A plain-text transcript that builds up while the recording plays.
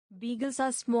Beagles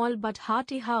are small but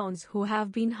hearty hounds who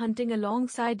have been hunting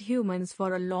alongside humans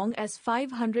for as long as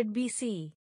 500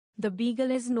 BC. The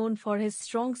beagle is known for his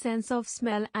strong sense of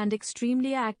smell and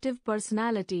extremely active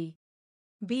personality.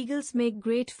 Beagles make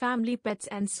great family pets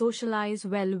and socialize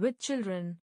well with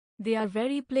children. They are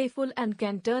very playful and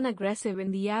can turn aggressive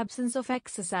in the absence of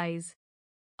exercise.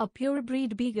 A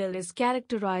purebred beagle is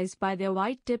characterized by their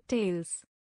white-tipped tails.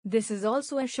 This is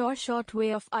also a short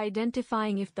way of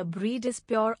identifying if the breed is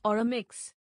pure or a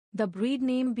mix. The breed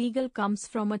name beagle comes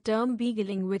from a term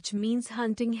beagling, which means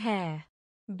hunting hare.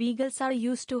 Beagles are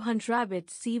used to hunt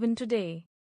rabbits even today.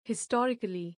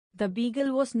 Historically, the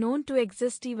beagle was known to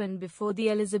exist even before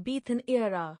the Elizabethan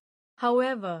era.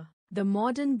 However, the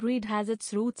modern breed has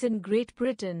its roots in Great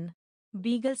Britain.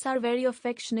 Beagles are very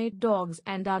affectionate dogs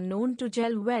and are known to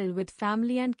gel well with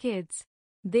family and kids.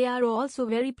 They are also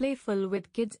very playful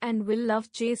with kids and will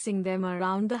love chasing them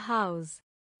around the house.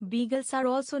 Beagles are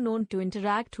also known to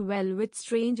interact well with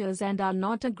strangers and are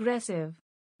not aggressive.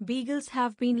 Beagles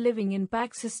have been living in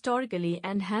packs historically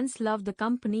and hence love the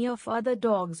company of other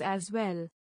dogs as well.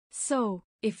 So,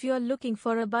 if you're looking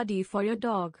for a buddy for your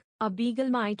dog, a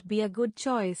beagle might be a good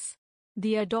choice.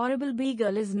 The adorable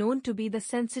beagle is known to be the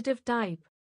sensitive type.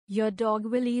 Your dog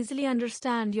will easily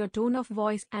understand your tone of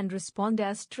voice and respond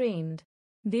as trained.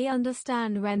 They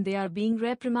understand when they are being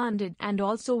reprimanded and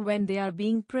also when they are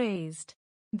being praised.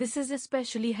 This is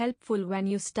especially helpful when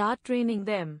you start training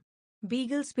them.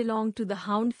 Beagles belong to the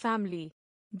hound family.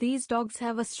 These dogs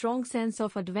have a strong sense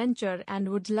of adventure and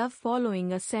would love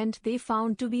following a scent they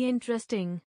found to be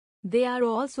interesting. They are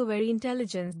also very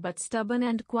intelligent but stubborn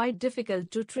and quite difficult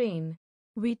to train.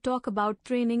 We talk about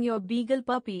training your beagle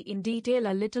puppy in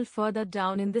detail a little further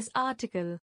down in this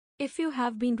article. If you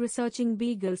have been researching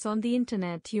beagles on the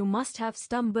internet, you must have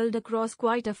stumbled across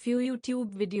quite a few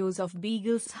YouTube videos of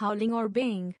beagles howling or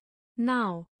baying.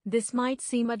 Now, this might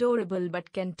seem adorable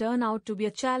but can turn out to be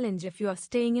a challenge if you are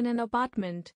staying in an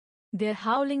apartment. Their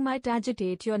howling might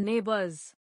agitate your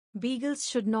neighbors. Beagles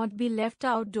should not be left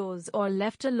outdoors or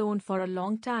left alone for a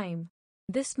long time.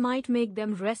 This might make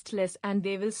them restless and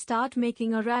they will start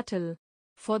making a rattle.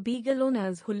 For beagle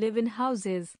owners who live in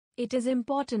houses, it is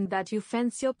important that you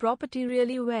fence your property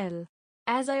really well.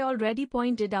 As I already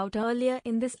pointed out earlier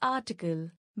in this article,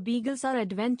 beagles are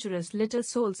adventurous little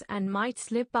souls and might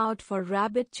slip out for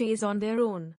rabbit chase on their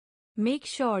own. Make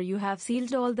sure you have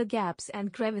sealed all the gaps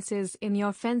and crevices in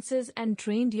your fences and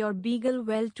trained your beagle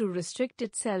well to restrict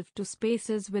itself to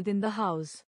spaces within the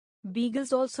house.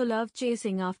 Beagles also love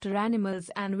chasing after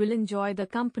animals and will enjoy the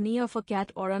company of a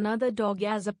cat or another dog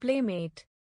as a playmate.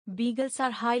 Beagles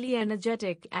are highly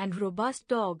energetic and robust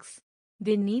dogs.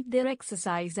 They need their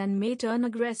exercise and may turn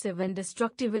aggressive and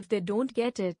destructive if they don't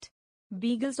get it.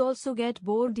 Beagles also get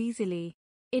bored easily.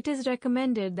 It is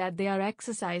recommended that they are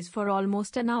exercise for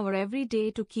almost an hour every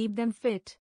day to keep them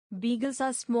fit. Beagles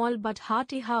are small but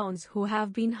hearty hounds who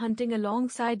have been hunting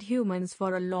alongside humans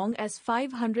for as long as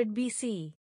 500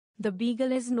 BC. The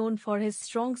beagle is known for his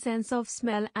strong sense of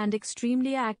smell and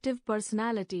extremely active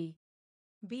personality.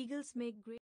 Beagles make great